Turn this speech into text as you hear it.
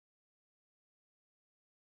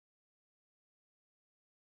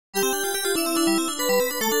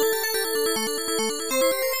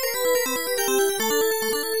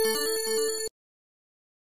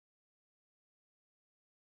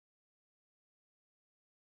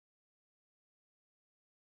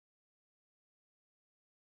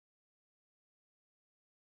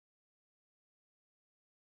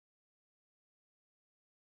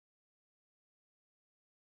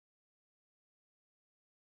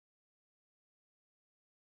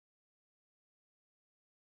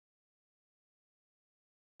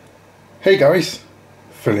Hey guys,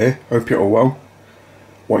 Phil here, hope you're all well.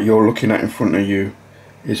 What you're looking at in front of you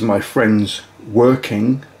is my friend's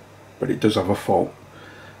working, but it does have a fault,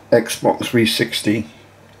 Xbox 360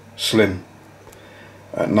 Slim.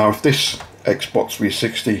 Now if this Xbox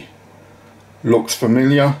 360 looks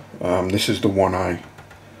familiar, this is the one I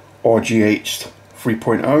RGH'd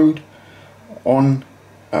 3.0'd on.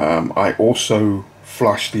 I also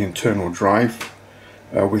flashed the internal drive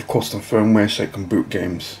with custom firmware so it can boot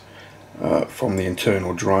games from the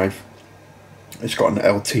internal drive. It's got an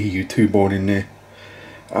LTU2 board in there,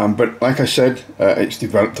 but like I said, it's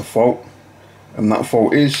developed a fault, and that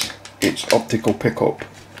fault is its optical pickup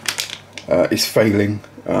is failing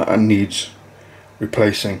and needs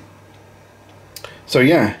replacing. So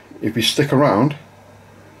yeah, if you stick around,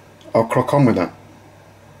 I'll crack on with that.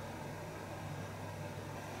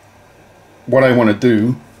 What I want to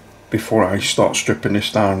do before I start stripping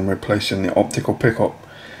this down and replacing the optical pickup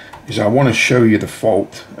is I want to show you the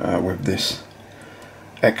fault with this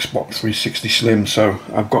Xbox 360 Slim. So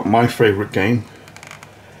I've got my favorite game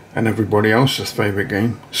and everybody else's favorite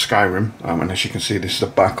game, Skyrim, and as you can see, this is a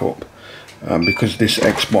backup because this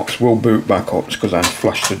Xbox will boot backups because I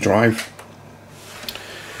flashed the drive.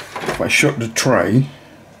 If I shut the tray,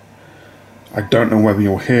 I don't know whether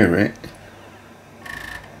you'll hear it.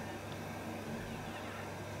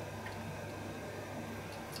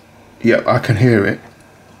 Yep, I can hear it.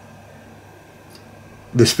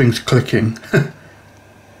 This thing's clicking.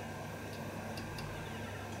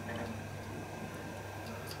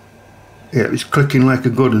 Yeah, it's clicking like a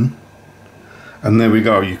good one. And there we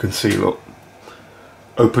go, you can see, look,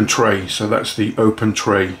 open tray. So that's the open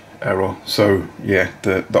tray error. So yeah,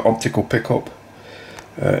 the optical pickup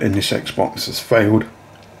in this Xbox has failed.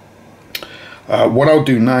 What I'll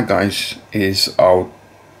do now, guys, is I'll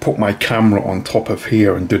put my camera on top of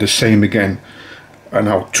here and do the same again, and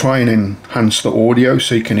I'll try and enhance the audio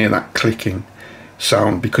so you can hear that clicking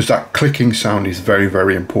sound, because that clicking sound is very,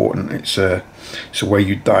 very important. It's a way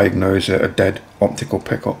you diagnose a dead optical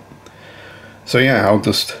pickup. So yeah, I'll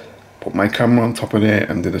just put my camera on top of there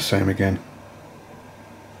and do the same again.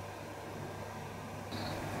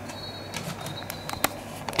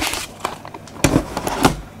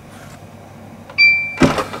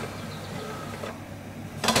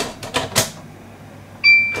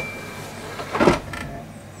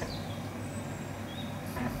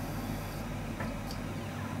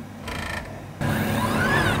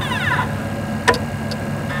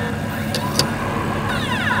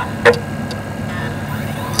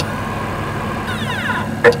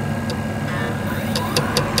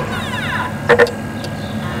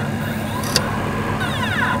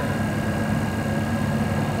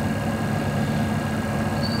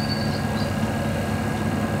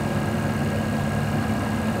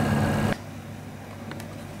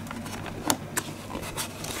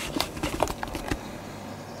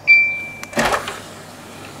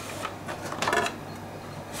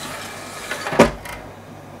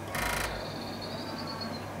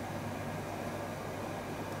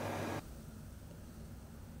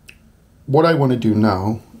 What I want to do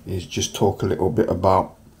now is just talk a little bit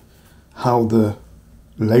about how the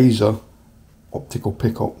laser optical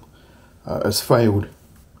pickup has failed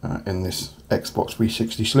in this Xbox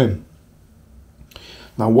 360 Slim.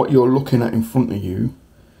 Now what you're looking at in front of you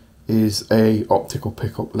is a optical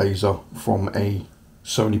pickup laser from a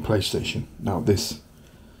Sony PlayStation. Now this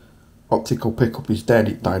optical pickup is dead.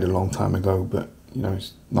 It died a long time ago, but you know,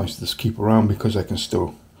 it's nice to just keep around because I can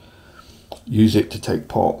still use it to take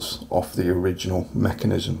parts off the original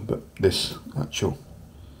mechanism. But this actual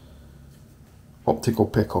optical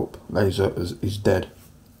pickup laser is dead.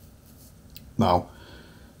 Now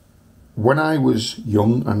when I was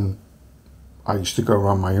young and I used to go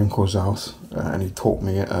around my uncle's house and he taught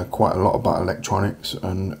me quite a lot about electronics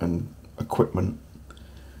and equipment,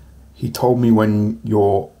 he told me when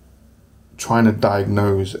you're trying to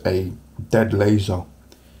diagnose a dead laser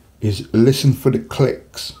is listen for the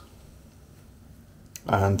clicks.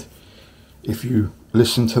 And if you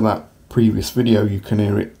listen to that previous video, you can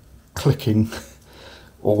hear it clicking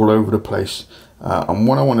all over the place. And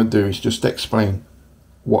what I want to do is just explain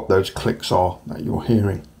what those clicks are that you're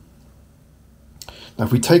hearing. Now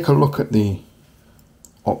if we take a look at the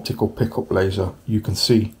optical pickup laser, you can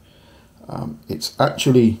see it's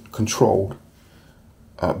actually controlled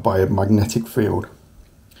by a magnetic field.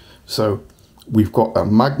 So we've got a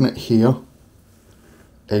magnet here,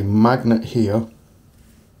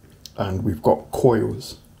 and we've got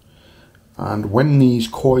coils, and when these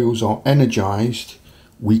coils are energized,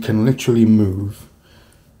 we can literally move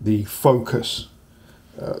the focus,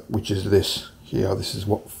 which is this here. This is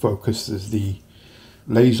what focuses the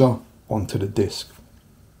laser onto the disk.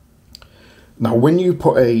 Now when you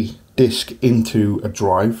put a disk into a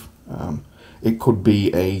drive, it could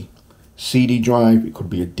be a CD drive, it could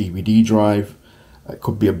be a DVD drive, it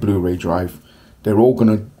could be a Blu-ray drive. They're all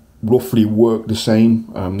going to roughly work the same.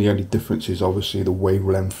 The only difference is obviously the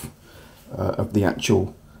wavelength of the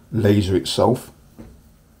actual laser itself.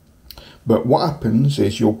 But what happens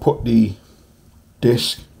is you'll put the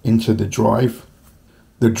disk into the drive.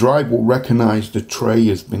 The drive will recognize the tray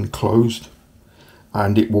has been closed,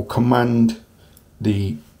 and it will command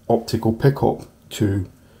the optical pickup to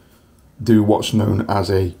do what's known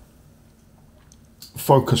as a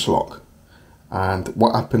focus lock. And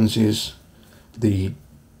what happens is the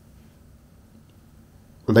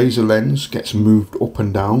laser lens gets moved up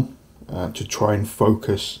and down to try and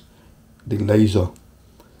focus the laser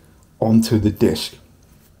onto the disk.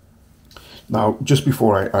 Now, just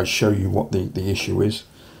before I show you what the issue is,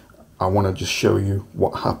 I want to just show you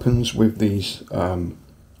what happens with these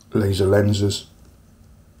laser lenses.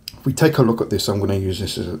 If we take a look at this, I'm going to use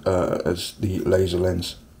this as the laser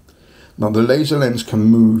lens. Now the laser lens can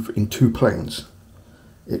move in two planes.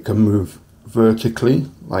 It can move vertically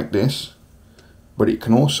like this, but it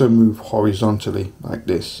can also move horizontally like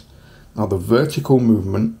this. Now the vertical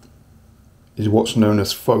movement is what's known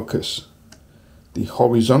as focus. The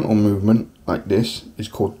horizontal movement like this is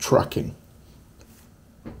called tracking.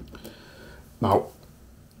 Now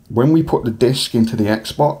when we put the disc into the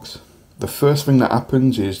Xbox, the first thing that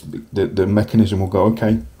happens is the mechanism will go,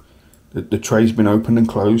 okay, the tray's been opened and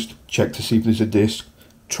closed, check to see if there's a disc,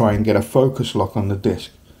 try and get a focus lock on the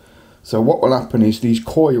disc. So what will happen is these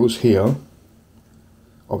coils here,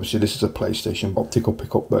 obviously this is a PlayStation optical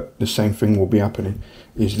pickup, but the same thing will be happening,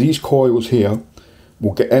 is these coils here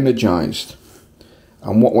will get energized,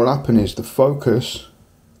 and what will happen is the focus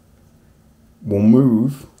will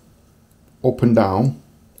move up and down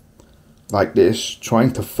like this,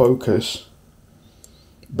 trying to focus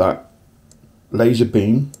that laser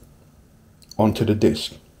beam onto the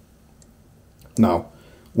disc. Now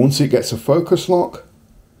once it gets a focus lock,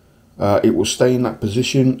 it will stay in that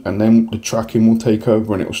position, and then the tracking will take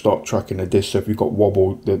over and it will start tracking the disc. So if you've got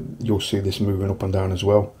wobble, you'll see this moving up and down as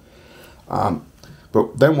well.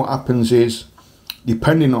 But then what happens is,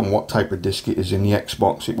 depending on what type of disc it is in the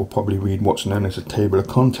Xbox, it will probably read what's known as a table of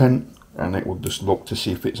content, and it will just look to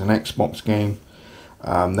see if it's an Xbox game.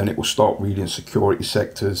 Then it will start reading security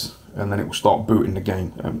sectors, and then it will start booting the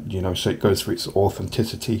game. You know, so it goes for its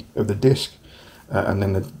authenticity of the disc, and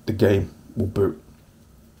then the game will boot.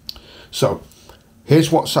 So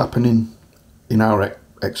here's what's happening in our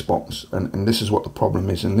Xbox, and this is what the problem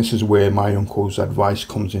is, and this is where my uncle's advice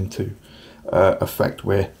comes into effect,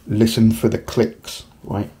 where listen for the clicks,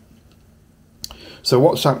 right? So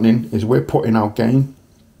what's happening is we're putting our game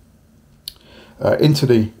into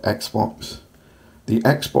the Xbox. The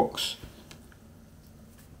Xbox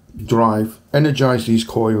drive energize these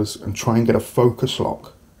coils and try and get a focus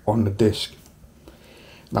lock on the disc.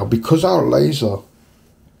 Now because our laser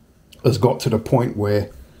has got to the point where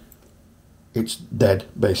it's dead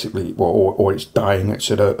basically, or it's dying, it's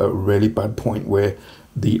at a really bad point where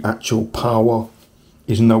the actual power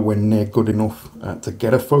is nowhere near good enough to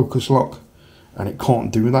get a focus lock, and it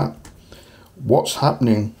can't do that. What's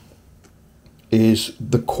happening is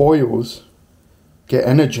the coils get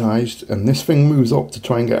energized and this thing moves up to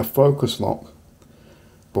try and get a focus lock,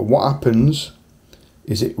 but what happens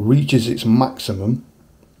is it reaches its maximum,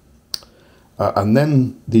 and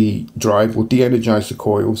then the drive will de-energize the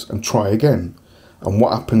coils and try again. And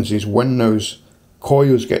what happens is when those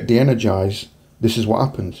coils get de-energized, this is what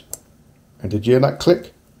happens. And did you hear that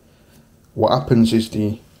click? What happens is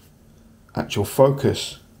the actual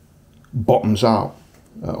focus bottoms out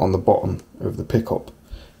on the bottom of the pickup,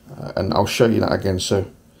 and I'll show you that again. So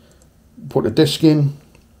put the disc in,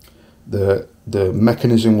 the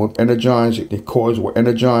mechanism will energize it, the coils will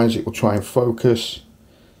energize, it will try and focus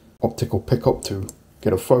optical pickup to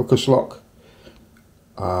get a focus lock.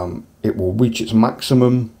 It will reach its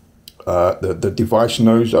maximum. The device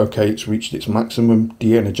knows, okay, it's reached its maximum,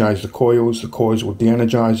 de-energize the coils will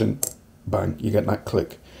de-energize, and bang, you get that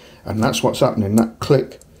click. And that's what's happening. That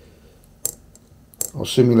click, I'll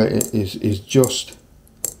simulate it, is just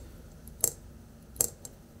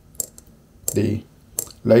the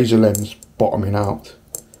laser lens bottoming out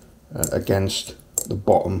against the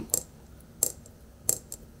bottom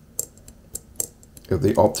of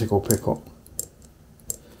the optical pickup.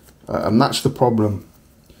 And that's the problem.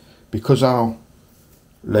 Because our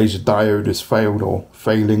laser diode has failed or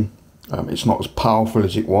failing, it's not as powerful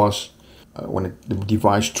as it was when the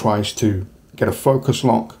device tries to get a focus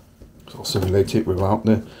lock. So I'll simulate it without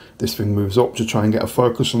this thing moves up to try and get a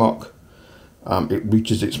focus lock. it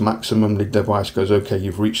reaches its maximum, the device goes, okay,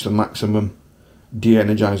 you've reached the maximum,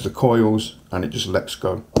 de-energize the coils, and it just lets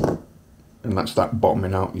go. And that's that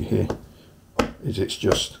bottoming out you hear, it's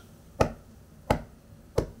just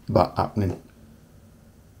that happening.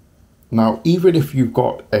 Now, even if you've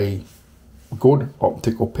got a good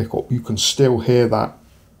optical pickup, you can still hear that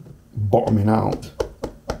bottoming out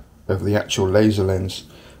of the actual laser lens.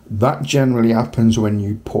 That generally happens when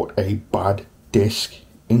you put a bad disc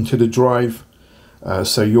into the drive.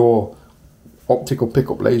 So your optical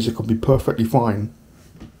pickup laser could be perfectly fine,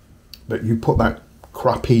 but you put that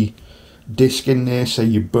crappy disc in there, say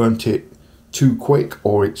you burnt it too quick,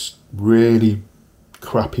 or it's really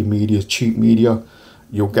crappy media, cheap media,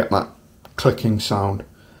 you'll get that clicking sound.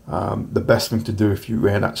 The best thing to do if you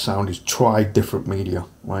hear that sound is try different media,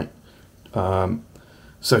 right?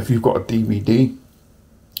 So if you've got a DVD,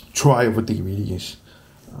 try other DVDs,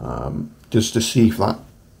 just to see if that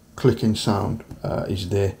clicking sound is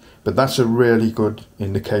there. But that's a really good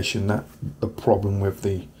indication that the problem with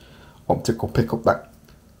the optical pickup, that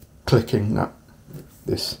clicking,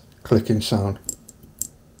 this clicking sound,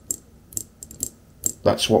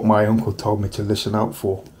 that's what my uncle told me to listen out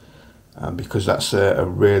for, because that's a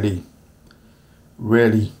really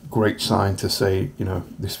great sign to say, you know,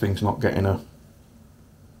 this thing's not getting a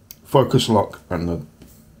focus lock and the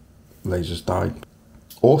laser's died.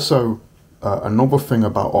 Also, another thing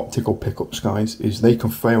about optical pickups, guys, is they can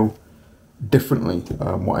fail differently.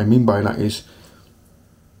 What I mean by that is,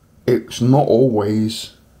 it's not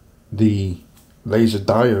always the laser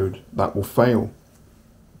diode that will fail.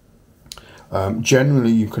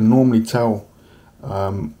 Generally, you can normally tell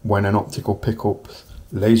when an optical pickup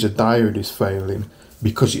laser diode is failing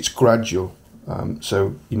because it's gradual.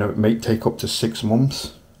 So, you know, it may take up to 6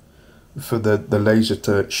 months for the laser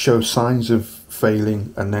to show signs of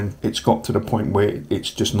failing, and then it's got to the point where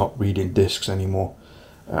it's just not reading discs anymore.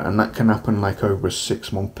 And that can happen like over a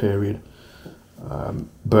 6-month period.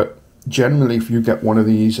 But generally, if you get one of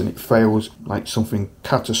these and it fails, like something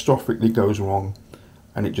catastrophically goes wrong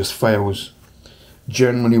and it just fails,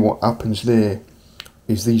 generally what happens there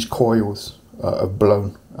is these coils are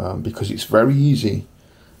blown, because it's very easy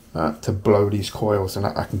to blow these coils. And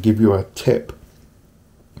I can give you a tip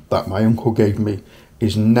that my uncle gave me,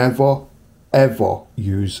 is never ever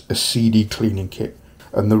use a CD cleaning kit.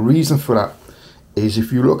 And the reason for that is,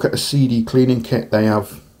 if you look at a CD cleaning kit, they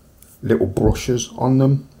have little brushes on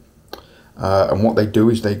them, and what they do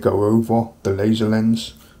is they go over the laser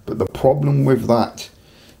lens. But the problem with that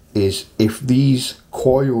is, if these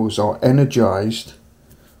coils are energized,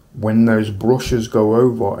 when those brushes go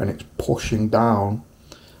over and it's pushing down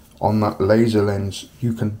on that laser lens,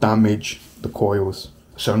 you can damage the coils.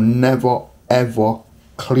 So never ever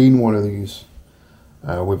clean one of these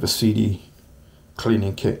with a CD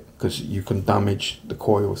cleaning kit, because you can damage the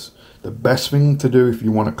coils. The best thing to do if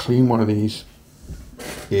you want to clean one of these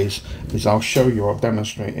is I'll show you, I'll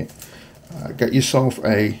demonstrate it. Get yourself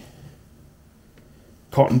a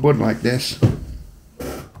cotton bud like this,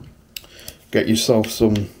 get yourself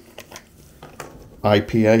some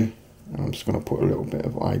IPA. I'm just going to put a little bit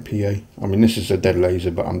of IPA. I mean, this is a dead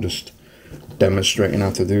laser, but I'm just demonstrating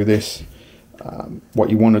how to do this. What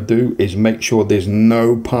you want to do is make sure there's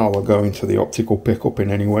no power going to the optical pickup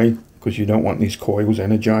in any way, because you don't want these coils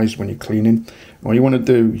energized when you're cleaning. All you want to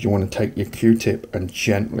do is you want to take your Q-tip and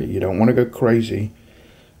gently, you don't want to go crazy,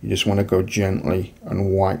 you just want to go gently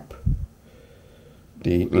and wipe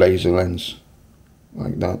the laser lens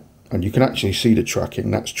like that. And you can actually see the tracking,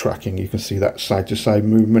 that's tracking. You can see that side to side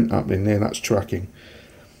movement happening there, that's tracking.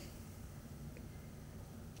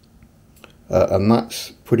 And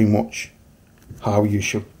that's pretty much how you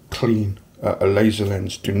should clean a laser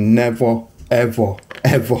lens. Do never ever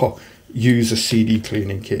ever use a CD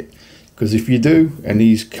cleaning kit, because if you do and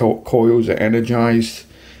these coils are energized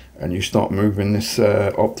and you start moving this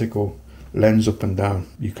optical lens up and down,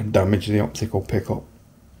 you can damage the optical pickup.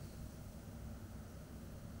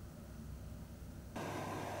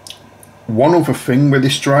 One other thing with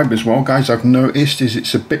this drive as well, guys, I've noticed is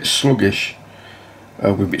it's a bit sluggish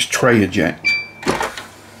with its tray eject.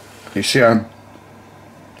 You see how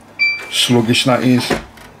sluggish that is?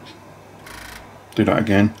 Do that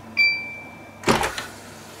again.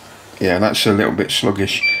 Yeah, that's a little bit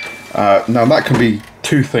sluggish. Now that can be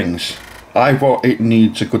two things. Either it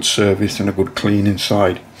needs a good service and a good clean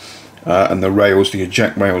inside, and the rails, the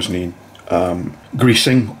eject rails, need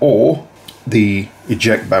greasing, or the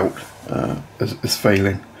eject belt is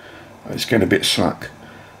failing. It's getting a bit slack.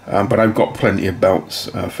 But I've got plenty of belts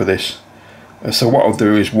for this. So what I'll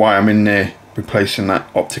do is, while I'm in there replacing that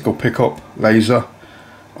optical pickup laser,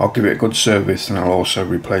 I'll give it a good service, and I'll also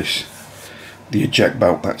replace the eject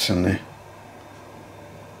belt that's in there.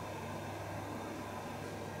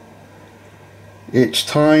 It's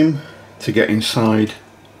time to get inside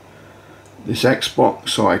this Xbox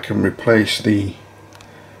so I can replace the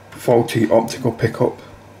faulty optical pickup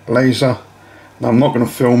laser. Now I'm not going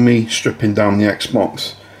to film me stripping down the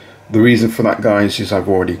Xbox. The reason for that, guys, is I've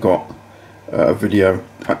already got a video,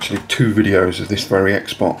 actually 2 videos of this very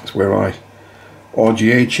Xbox where I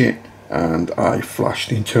RGH it and I flash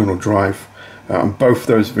the internal drive. And both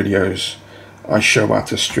those videos I show how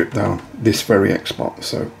to strip down this very Xbox.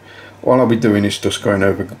 So all I'll be doing is just going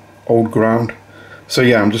over old ground. So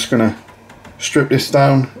yeah, I'm just going to strip this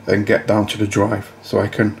down and get down to the drive so I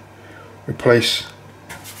can replace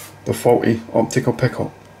the faulty optical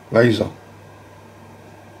pickup laser.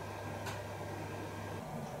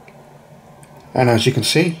 And as you can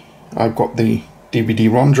see, I've got the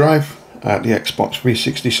DVD-ROM drive at the Xbox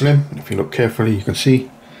 360 Slim. If you look carefully, you can see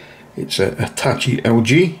it's a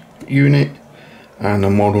Hitachi-LG unit and the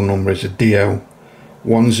model number is a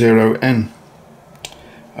DL10N,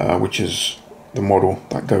 which is the model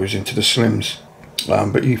that goes into the Slims.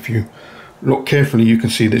 But if you look carefully, you can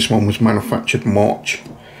see this one was manufactured March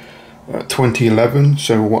 2011.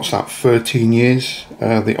 So what's that, 13 years?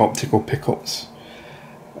 The optical pickups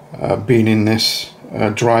been in this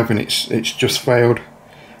drive, and it's just failed.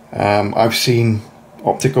 I've seen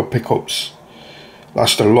optical pickups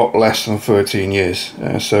last a lot less than 13 years.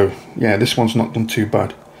 So yeah, this one's not done too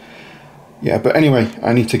bad. Yeah, but anyway,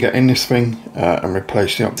 I need to get in this thing and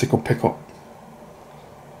replace the optical pickup.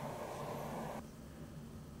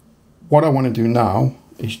 What I want to do now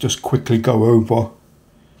is just quickly go over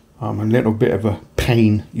a little bit of a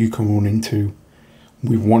pain you can run into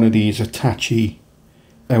with one of these Hitachi-LG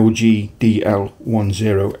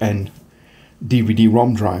DL10N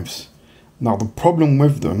DVD-ROM drives. Now the problem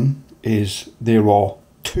with them is there are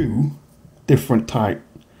 2 different type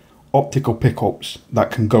optical pickups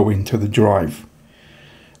that can go into the drive.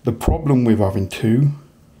 The problem with having 2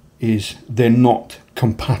 is they're not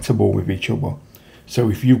compatible with each other. So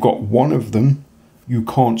if you've got one of them, you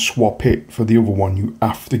can't swap it for the other one. You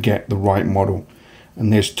have to get the right model.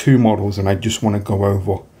 And there's 2 models, and I just want to go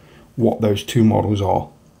over what those 2 models are.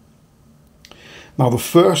 Now the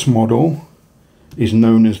first model is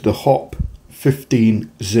known as the HOP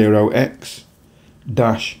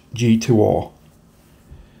 150X-G2R,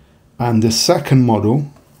 and the second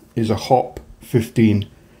model is a HOP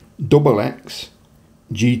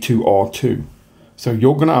 15XX-G2R2. So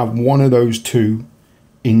you're going to have one of those 2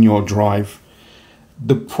 in your drive.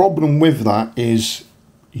 The problem with that is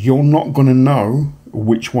you're not going to know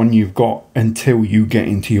which one you've got until you get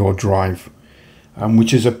into your drive,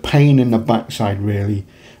 which is a pain in the backside, really.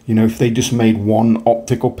 You know, if they just made one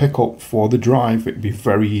optical pickup for the drive, it'd be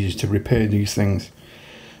very easy to repair these things.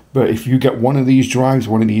 But if you get one of these drives,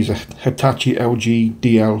 one of these Hitachi-LG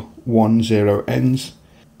DL10Ns,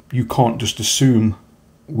 you can't just assume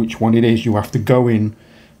which one it is. You have to go in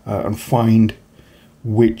and find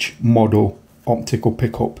which model optical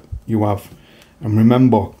pickup you have. And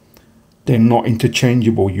remember, they're not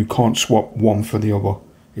interchangeable. You can't swap one for the other.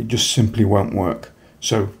 It just simply won't work.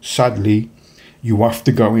 So sadly, you have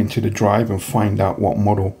to go into the drive and find out what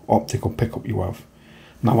model optical pickup you have.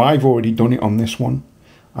 Now I've already done it on this one.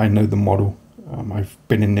 I know the model. I've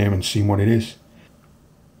been in there and seen what it is.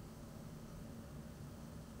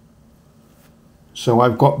 So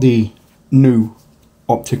I've got the new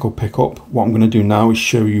optical pickup. What I'm going to do now is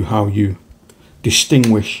show you how you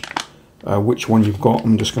distinguish which one you've got.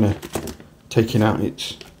 I'm just going to take it out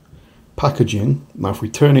its packaging. Now if we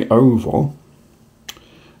turn it over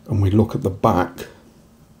and we look at the back,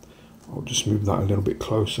 I'll just move that a little bit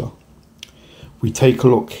closer. We take a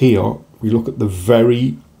look here, we look at the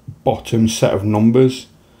very bottom set of numbers.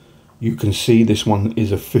 You can see this one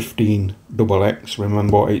is a 15XX.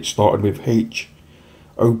 Remember, it started with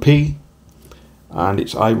HOP, and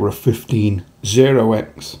it's either a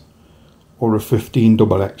 150X or a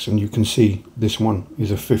 15XX, and you can see this one is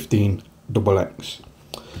a 15XX.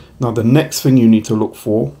 Now the next thing you need to look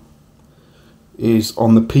for is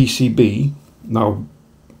on the PCB. Now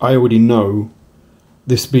I already know,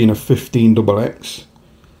 this being a 15XX,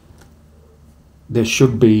 there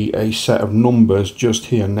should be a set of numbers just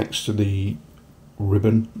here next to the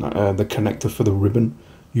ribbon, the connector for the ribbon.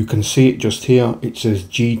 You can see it just here. It says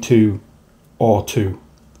G2R2.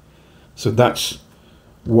 So that's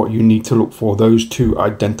what you need to look for, those 2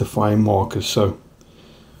 identifying markers. So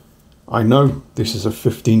I know this is a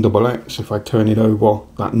 15XX. If I turn it over,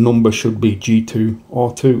 that number should be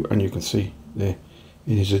G2R2, and you can see there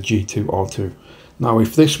it is a G2R2. Now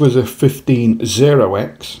if this was a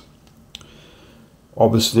 15XX,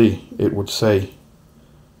 Obviously it would say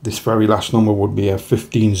this very last number would be a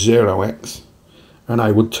 150X, and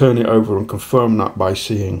I would turn it over and confirm that by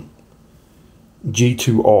seeing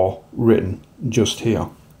G2R written just here.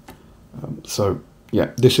 So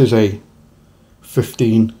yeah, this is a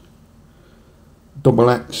 15XX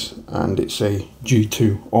and it's a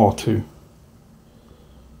G2R2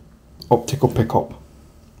 optical pickup.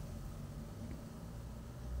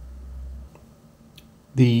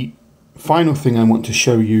 The final thing I want to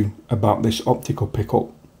show you about this optical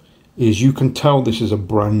pickup is you can tell this is a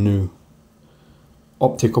brand new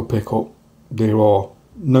optical pickup. There are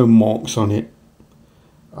no marks on it.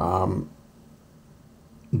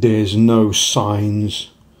 There's no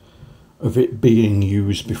signs of it being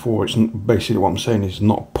used before. It's basically what I'm saying is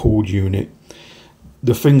not a pulled unit.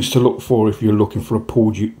 The things to look for if you're looking for a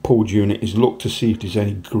pulled unit is look to see if there's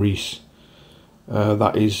any grease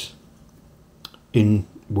that is in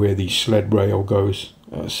where the sled rail goes.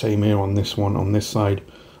 Same here on this one, on this side.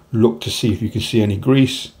 Look to see if you can see any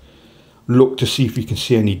grease. Look to see if you can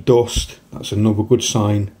see any dust. That's another good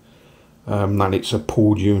sign that it's a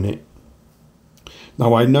pulled unit.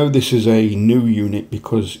 Now I know this is a new unit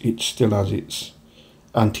because it still has its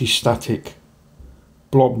anti-static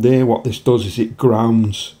blob there. What this does is it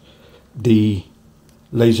grounds the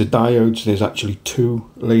laser diodes. There's actually two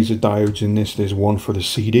laser diodes in this. There's one for the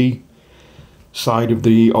CD side of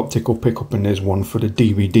the optical pickup and there's one for the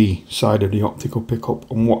DVD side of the optical pickup.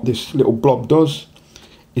 And what this little blob does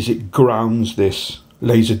is it grounds this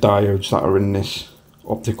laser diodes that are in this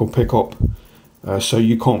optical pickup, so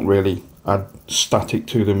you can't really add static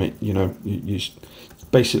to them. It's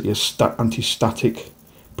basically a anti-static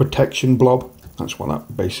protection blob. That's what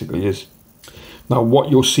that basically is. Now what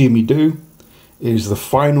you'll see me do is the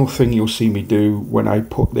final thing you'll see me do when I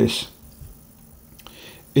put this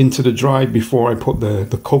into the drive before I put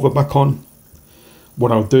the cover back on.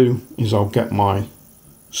 What I'll do is I'll get my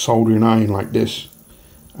soldering iron like this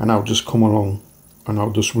and I'll just come along and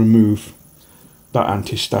I'll just remove that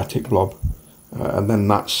anti-static blob, and then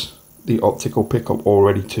that's the optical pickup all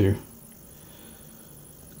ready to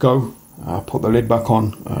go. Put the lid back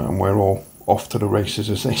on and we're all off to the races,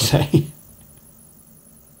 as they say.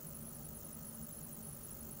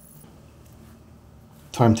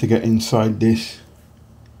 Time to get inside this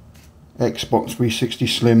Xbox 360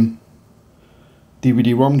 Slim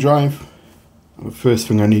DVD-ROM drive. The first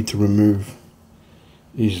thing I need to remove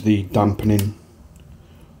is the dampening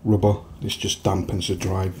rubber. This just dampens the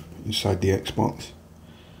drive inside the Xbox.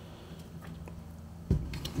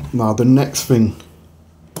 Now the next thing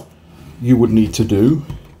you would need to do,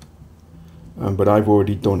 but I've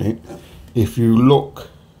already done it, if you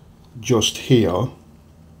look just here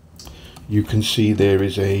you can see there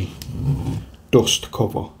is a dust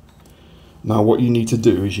cover. Now what you need to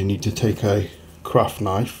do is you need to take a craft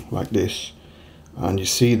knife like this, and you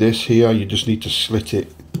see this here, you just need to slit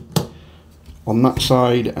it on that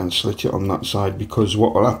side and slit it on that side, because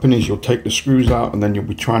what will happen is you'll take the screws out and then you'll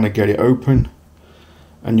be trying to get it open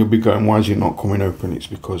and you'll be going, why is it not coming open? It's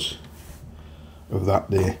because of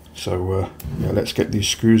that there. So yeah, let's get these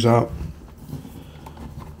screws out.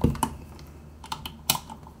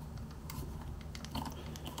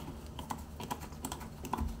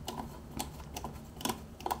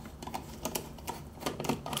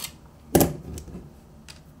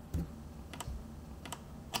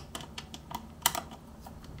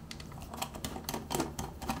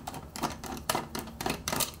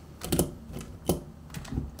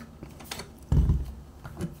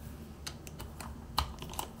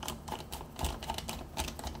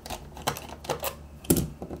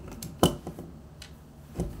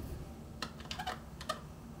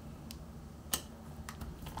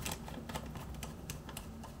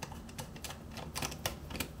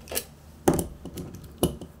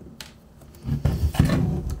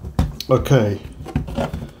 Okay,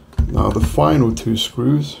 now the final two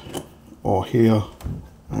screws are here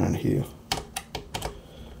and here.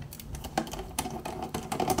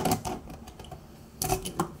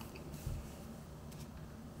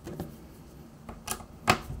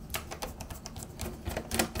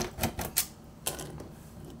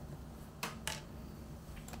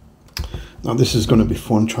 Now this is going to be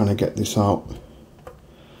fun trying to get this out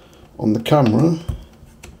on the camera.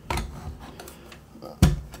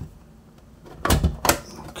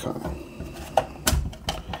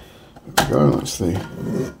 That's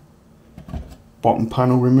the bottom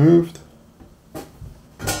panel removed.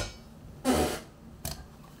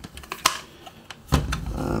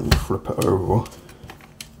 And flip it over.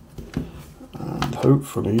 And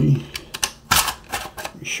hopefully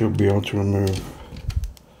we should be able to remove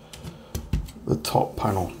the top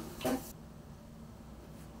panel.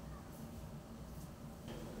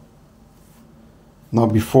 Now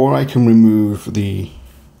before I can remove the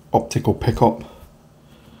optical pickup,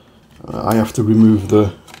 I have to remove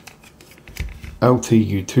the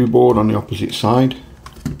LTU2 board on the opposite side.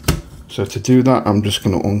 So to do that, I'm just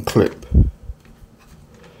going to unclip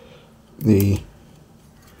the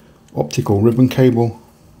optical ribbon cable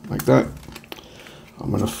like that. I'm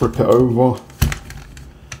going to flip it over.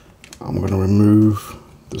 I'm going to remove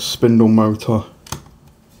the spindle motor.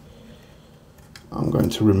 I'm going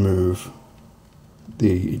to remove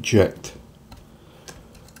the eject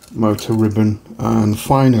motor ribbon, and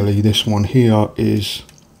finally this one here is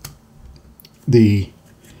the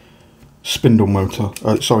spindle motor,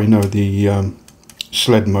 the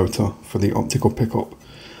sled motor for the optical pickup.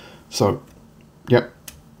 So yep,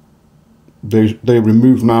 they're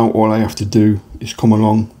removed now. All I have to do is come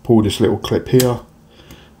along, pull this little clip here,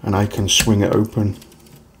 and I can swing it open,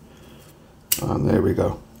 and there we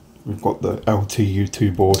go. We've got the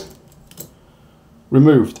LTU2 board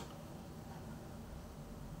removed.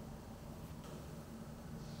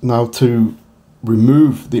 Now to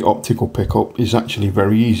remove the optical pickup is actually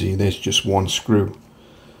very easy. There's just one screw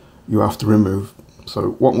you have to remove.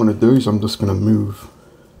 So what I'm going to do is I'm just going to move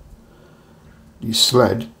the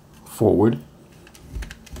sled forward,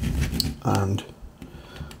 and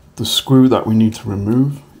the screw that we need to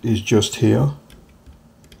remove is just here.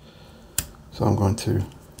 So I'm going to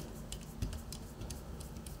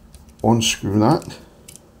unscrew that.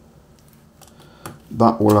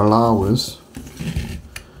 That will allow us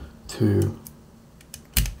to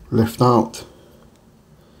lift out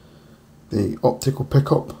the optical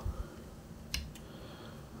pickup,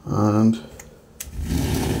 and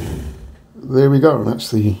there we go. That's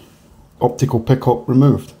the optical pickup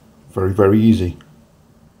removed. Very, very easy.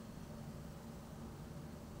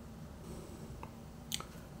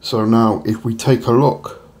 So now if we take a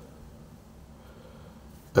look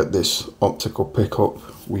at this optical pickup,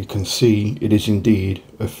 we can see it is indeed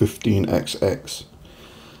a 15XX,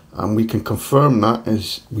 and we can confirm that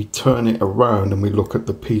as we turn it around and we look at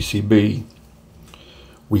the PCB.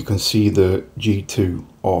 We can see the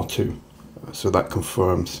G2R2, so that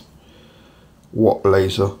confirms what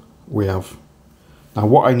laser we have. Now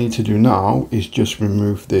what I need to do now is just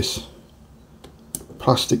remove this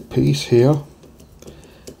plastic piece here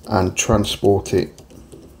and transport it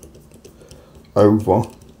over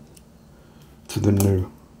to the new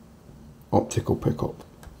optical pickup.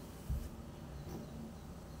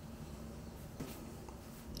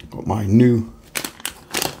 Got my new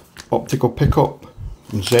optical pickup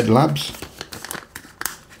from Z Labs.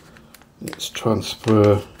 Let's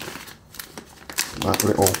transfer that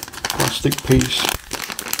little plastic piece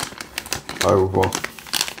over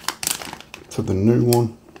to the new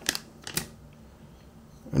one,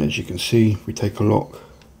 and as you can see, if we take a look,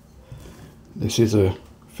 this is a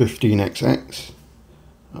 15XX,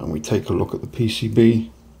 and we take a look at the PCB,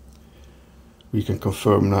 we can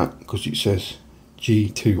confirm that because it says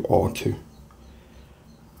G2R2.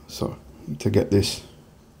 So to get this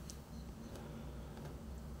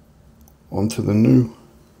onto the new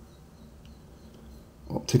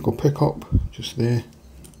optical pickup, just there,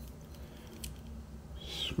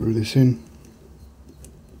 screw this in.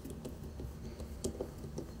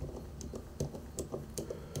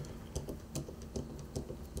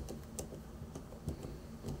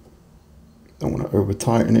 Don't want to over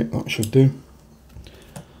tighten it, that should do.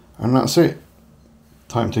 And that's it.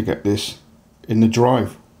 Time to get this in the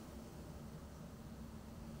drive.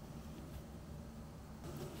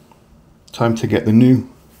 Time to get the new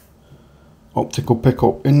optical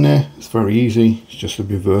pickup in there. It's very easy. It's just the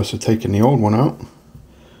reverse of taking the old one out.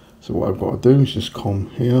 So what I've got to do is just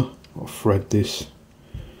come here, I'll thread this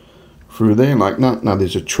through there like that. Now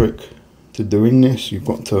there's a trick to doing this. You've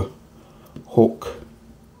got to hook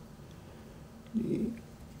the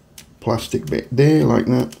plastic bit there like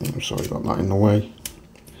that. I'm sorry about that in the way.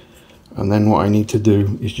 And then what I need to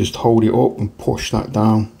do is just hold it up and push that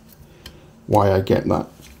down while I get that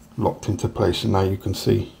locked into place. And now you can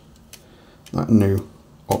see that new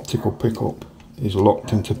optical pickup is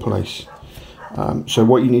locked into place. So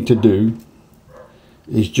what you need to do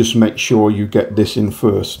is just make sure you get this in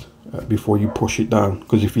first before you push it down,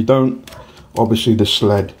 because if you don't, obviously the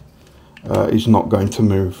sled is not going to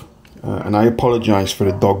move. And I apologize for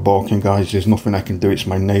the dog barking, guys. There's nothing I can do. It's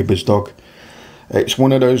my neighbor's dog. It's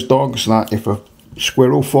one of those dogs that if a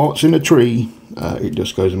squirrel farts in a tree, it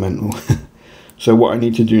just goes mental. So what I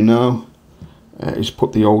need to do now is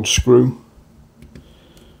put the old screw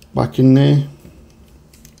back in there.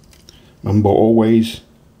 Remember, always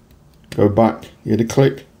go back. Hear the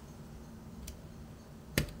click?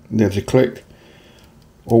 There's a click.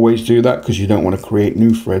 Always do that because you don't want to create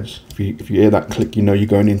new threads. If you hear that click, you know you're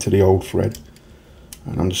going into the old thread.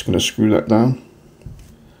 And I'm just going to screw that down.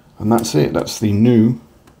 And that's it. That's the new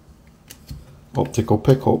optical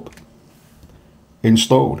pickup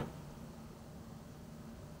installed.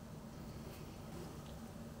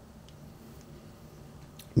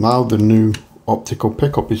 Now the new optical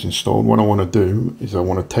pickup is installed, what I want to do is I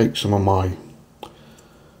want to take some of my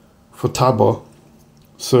Futaba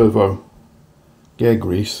servo gear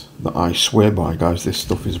grease that I swear by, guys. This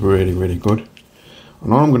stuff is really good.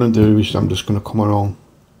 And all I'm going to do is I'm just going to come along,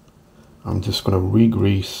 I'm just going to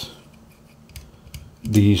re-grease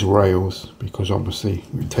these rails, because obviously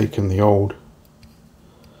we've taken the old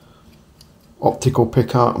optical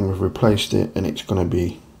pick out and we've replaced it, and it's going to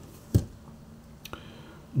be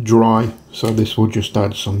dry, so this will just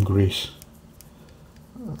add some grease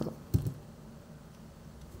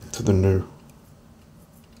to the new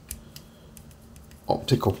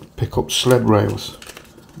optical pickup sled rails.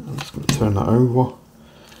 I'm just going to turn that over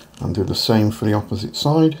and do the same for the opposite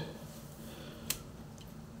side.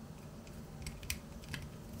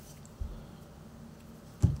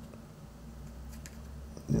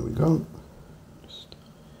 There we go. Just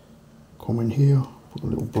come in here, put a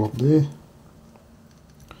little blob there,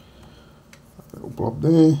 a little blob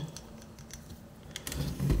there,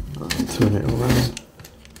 and turn it around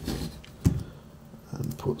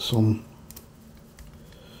and put some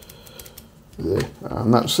there,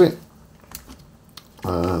 and that's it.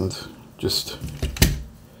 And just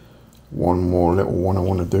one more little one I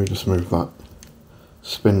want to do, just move that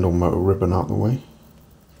spindle motor ribbon out the way,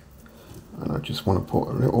 and I just want to put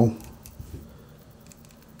a little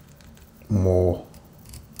more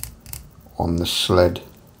on the sled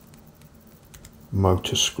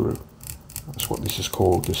motor screw. That's what this is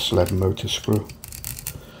called, the sled motor screw.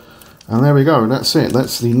 And there we go, that's it.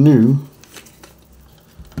 That's the new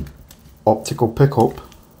optical pickup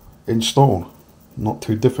installed. Not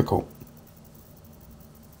too difficult.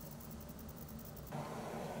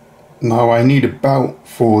 Now I need a belt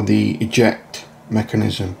for the eject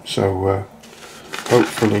mechanism, so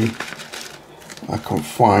hopefully I can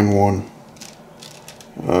find one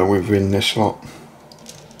within this lot.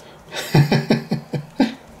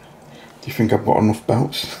 Do you think I've got enough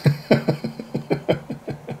belts?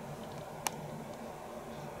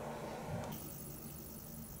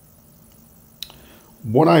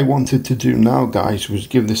 What I wanted to do now, guys, was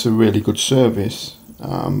give this a really good service,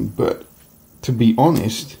 but to be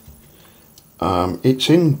honest, it's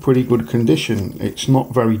in pretty good condition. It's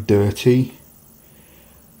not very dirty.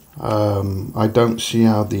 I don't see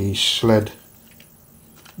how the sled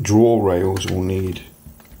draw rails will need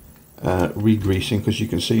re-greasing, because you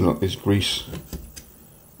can see, look, there's grease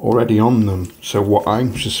already on them. So what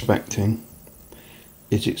I'm suspecting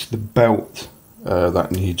is it's the belt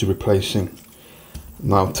that needs replacing.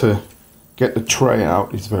 Now, to get the tray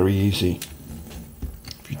out is very easy.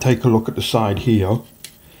 If you take a look at the side here,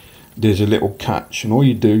 there's a little catch, and all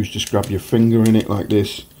you do is just grab your finger in it like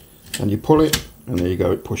this and you pull it, and there you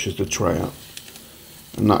go, it pushes the tray out,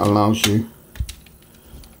 and that allows you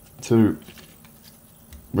to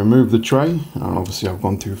remove the tray. And obviously I've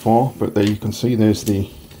gone too far, but there you can see there's the,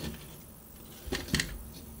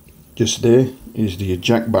 just there is the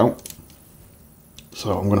eject belt.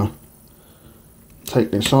 So I'm gonna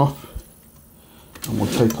take this off and we'll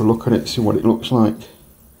take a look at it, see what it looks like.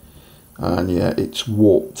 And yeah, it's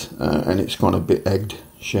warped and it's gone a bit egg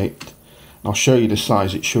shaped. I'll show you the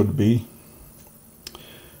size it should be.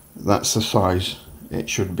 That's the size it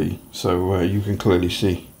should be, so you can clearly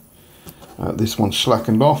see this one's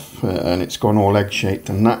slackened off and it's gone all egg shaped,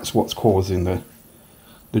 and that's what's causing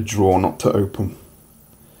the drawer not to open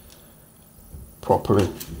properly.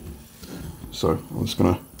 So I'm just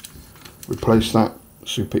gonna replace that.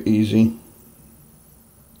 Super easy.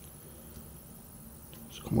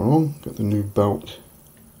 Just come along, get the new belt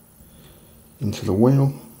into the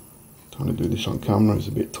wheel. Trying to do this on camera is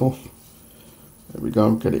a bit tough. There we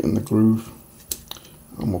go, get it in the groove,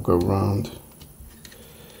 and we'll go round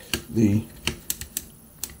the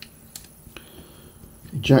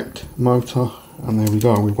eject motor, and there we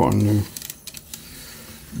go, we've got a new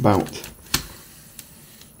belt.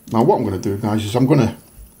 Now what I'm going to do, guys, is I'm going to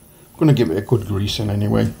give it a good greasing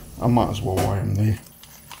anyway. I might as well while I'm there.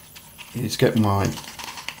 Is get my,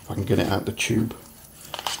 if I can get it out the tube,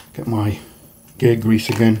 get my gear grease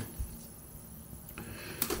again.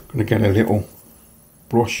 I'm going to get a little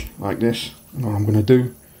brush like this, and all I'm going to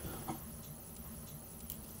do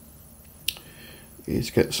is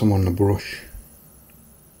get some on the brush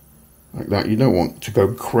like that. You don't want to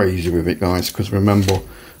go crazy with it, guys, because remember,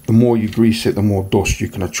 the more you grease it, the more dust you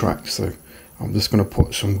can attract. So I'm just going to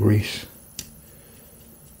put some grease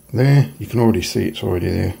there. You can already see it's already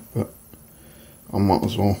there, but I might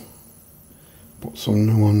as well put some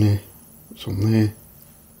new on there, put some there,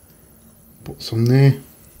 put some there.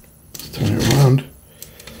 Let's turn it around,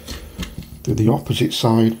 do the opposite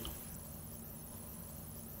side.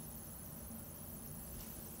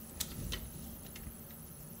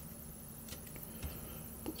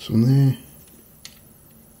 Put some there,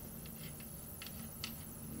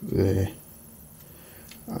 there,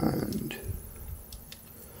 and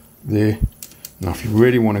there. Now if you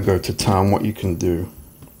really want to go to town, what you can do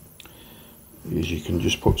is you can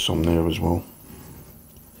just put some there as well.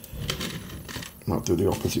 I'll do the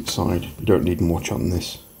opposite side. You don't need much on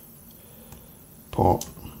this part.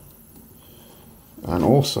 And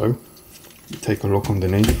also, you take a look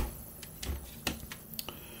underneath,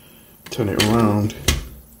 turn it around,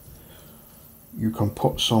 you can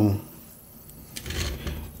put some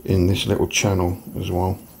in this little channel as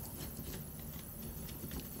well,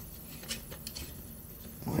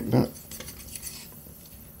 like that.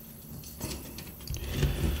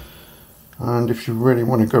 And if you really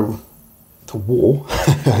want to go to war,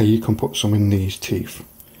 you can put some in these teeth.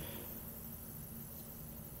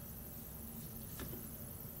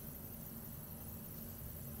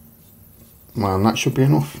 And that should be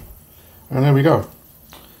enough. And there we go.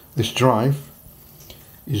 This drive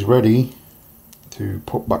is ready to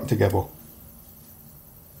put back together.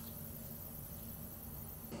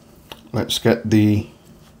 Let's get the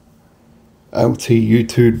LT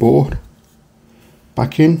U2 board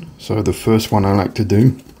back in. So the first one I like to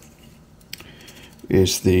do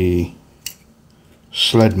is the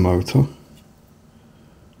sled motor.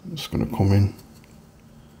 I'm just going to come in,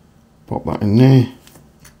 pop that in there,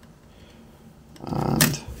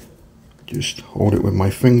 and just hold it with my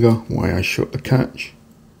finger while I shut the catch.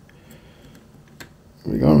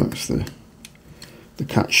 There we go, that's the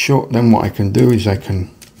catch shut. Then what I can do is I can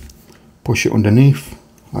push it underneath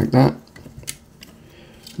like that,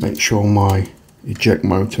 make sure my eject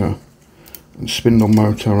motor and spindle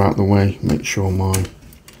motor are out the way, make sure my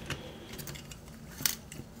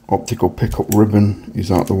optical pickup ribbon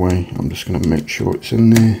is out the way. I'm just going to make sure it's in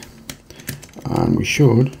there, and we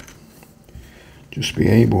should just be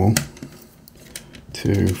able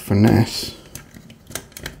to finesse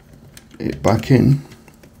it back in.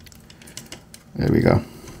 There we go,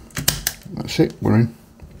 that's it, we're in.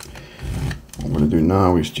 What I'm going to do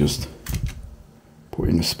now is just put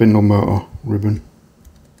in the spindle motor ribbon.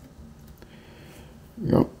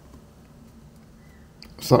 Yep,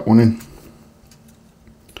 that's that one in.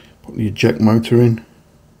 Put the eject motor in.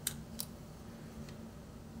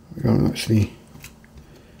 There we go, that's the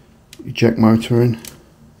eject motor in.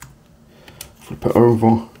 Flip it over.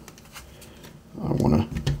 I want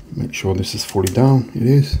to make sure this is fully down. It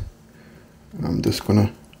is. And I'm just going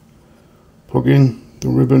to plug in the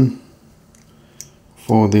ribbon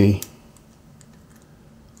for the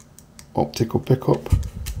optical pickup.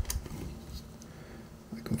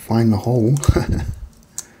 I can find the hole.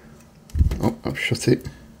 Oh, I've shut it.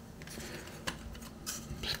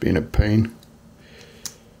 It's been a pain.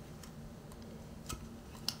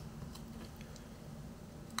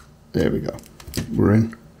 There we go, we're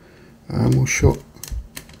in, and we'll shut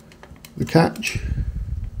the catch,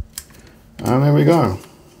 and there we go.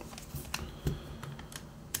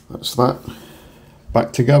 That's that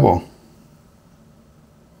back together.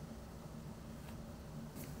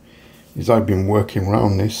 Is I've been working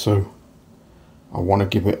around this, so I want to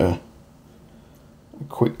give it a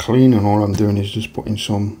quick clean, and all I'm doing is just putting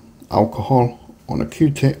some alcohol on a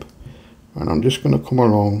Q-tip, and I'm just going to come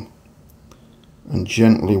along and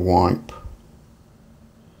gently wipe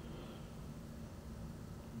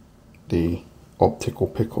the optical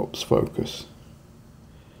pickup's focus.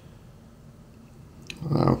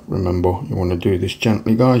 Remember, you want to do this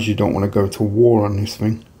gently, guys. You don't want to go to war on this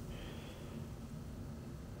thing.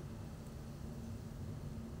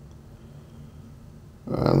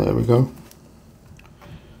 There we go,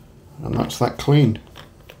 and that's that cleaned.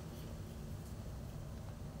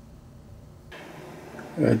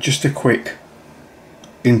 Just a quick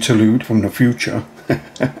interlude from the future.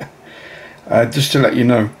 Just to let you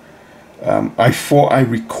know, I thought I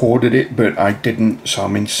recorded it, but I didn't, so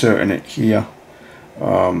I'm inserting it here.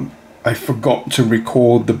 I forgot to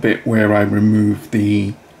record the bit where I removed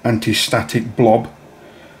the anti-static blob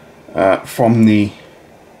from the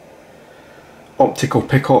optical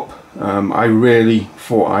pickup. I really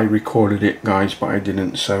thought I recorded it, guys, but I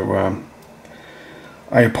didn't, so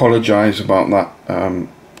I apologize about that.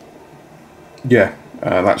 Yeah,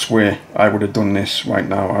 that's where I would have done this right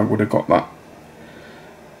now. I would have got that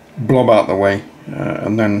blob out the way,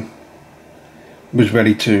 and then was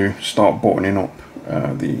ready to start buttoning up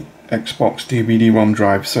the Xbox DVD-ROM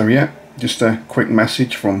drive. So yeah, just a quick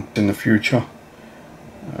message from in the future,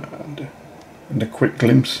 and a quick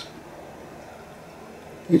glimpse.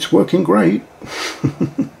 It's working great.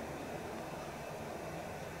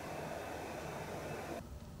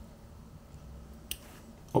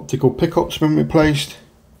 Optical pickup's been replaced,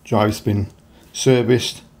 drive's been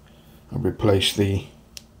serviced. I've replaced the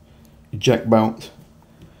eject belt.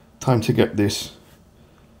 Time to get this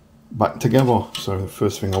back together. So the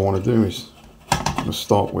first thing I want to do is I'm going to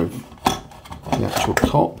start with the actual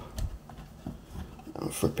top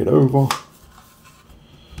and flip it over.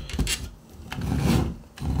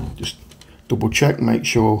 Just double check, make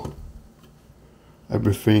sure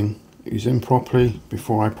everything is in properly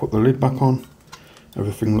before I put the lid back on.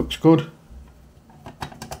 Everything looks good.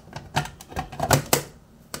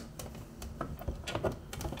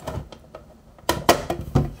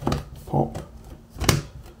 Pop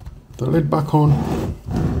the lid back on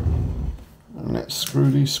and let's screw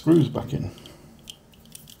these screws back in.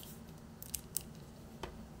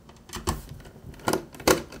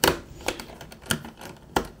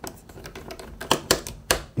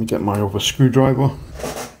 Let me get my other screwdriver.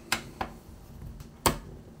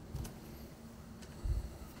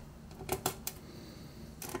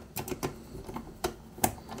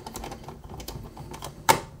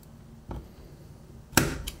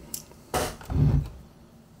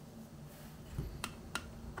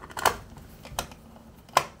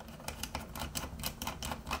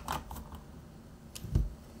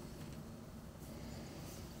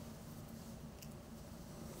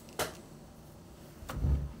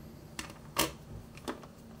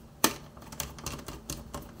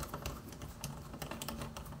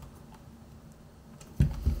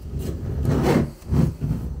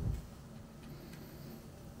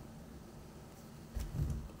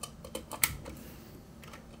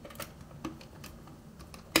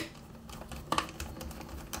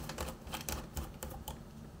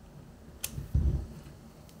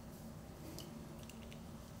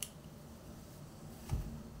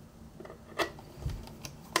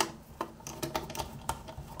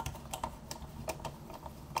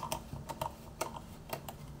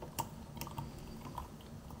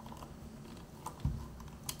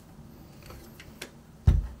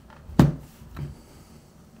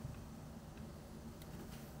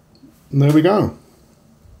 And there we go,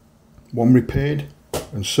 one repaired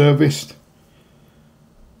and serviced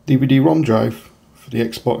DVD-ROM drive for the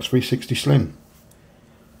Xbox 360 Slim.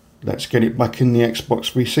 Let's get it back in the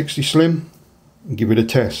Xbox 360 Slim and give it a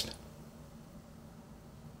test.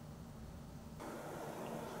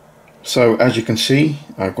 So as you can see,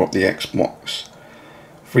 I've got the Xbox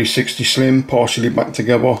 360 Slim partially back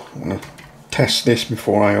together. I'm going to test this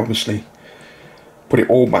before I obviously put it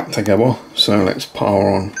all back together. So let's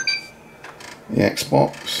power on the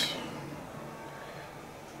Xbox,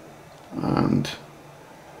 and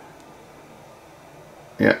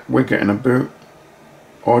yeah, we're getting a boot.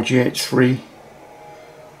 RGH3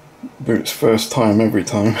 boots first time every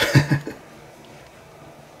time.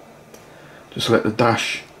 Just let the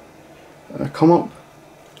dash come up.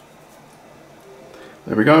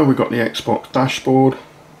 There we go, we've got the Xbox dashboard.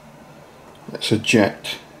 Let's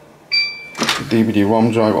eject the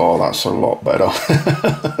DVD-ROM drive. Oh, that's a lot better.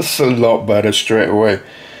 That's a lot better straight away.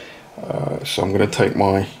 So I'm going to take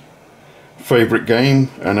my favourite game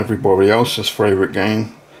and everybody else's favourite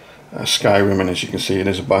game, Skyrim, and as you can see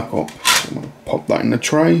there's a backup. So I'm going to pop that in the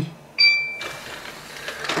tray,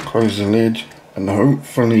 close the lid, and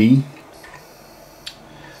hopefully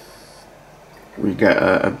we get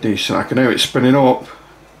a decent. I can hear it spinning up.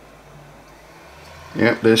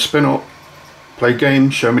 Yep, there's spin up. Play game,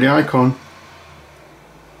 show me the icon.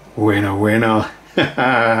 Winner, winner.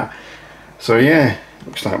 So yeah,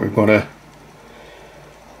 looks like we've got a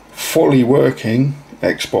fully working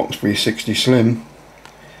Xbox 360 Slim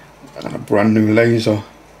and a brand new laser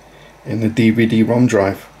in the DVD-ROM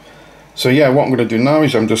drive. So yeah, what I'm going to do now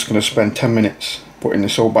is I'm just going to spend 10 minutes putting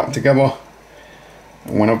this all back together,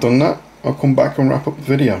 and when I've done that I'll come back and wrap up the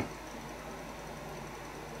video.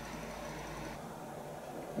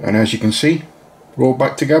 And as you can see, we're all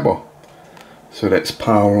back together. So let's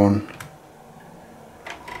power on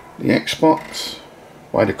the Xbox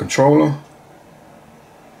by the controller.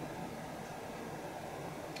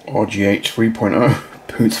 RGH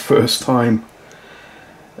 3.0 boots first time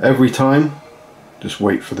every time. Just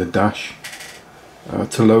wait for the dash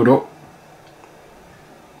to load up.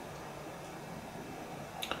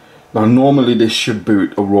 Now normally this should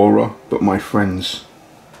boot Aurora, but my friends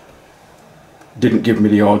didn't give me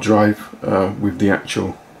the hard drive with the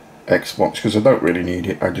actual Xbox, because I don't really need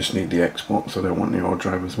it. I just need the Xbox. I don't want the hard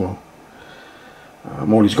drive as well.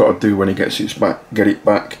 All he's got to do when he gets it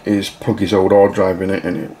back is plug his old hard drive in it,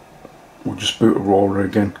 and it will just boot a roller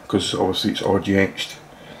again, because obviously it's RGH'd.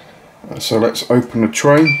 So let's open the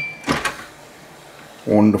tray.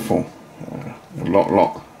 Wonderful. A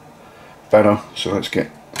lot better. So let's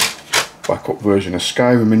get backup version of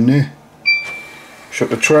Skyrim in there. Shut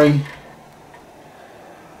the tray,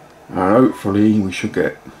 and hopefully we should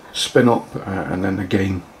get spin up and then the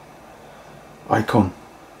game icon.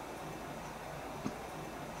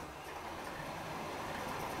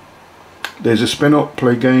 There's a spin up,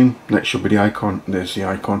 play game, next should be the icon, there's the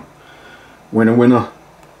icon. Winner winner.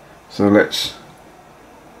 So let's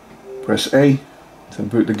press A to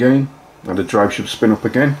boot the game, and the drive should spin up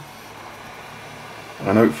again.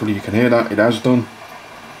 And hopefully you can hear that, it has done.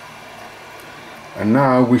 And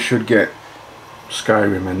now we should get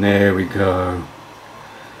Skyrim, and there we go.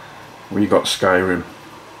 We got Skyrim.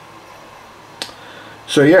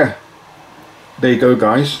 So yeah, there you go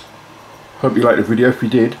guys. Hope you liked the video. If you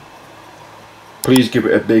did, please give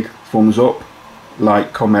it a big thumbs up,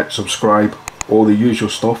 like, comment, subscribe, all the usual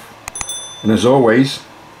stuff. And as always,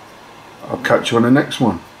 I'll catch you on the next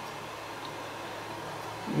one.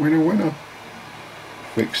 Winner winner.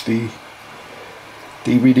 Fix the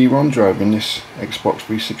DVD-ROM drive in this Xbox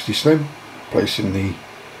 360 Slim, placing the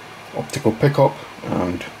optical pickup,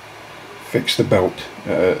 and fix the belt,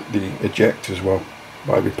 the eject as well,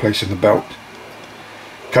 by replacing the belt.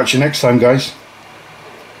 Catch you next time guys.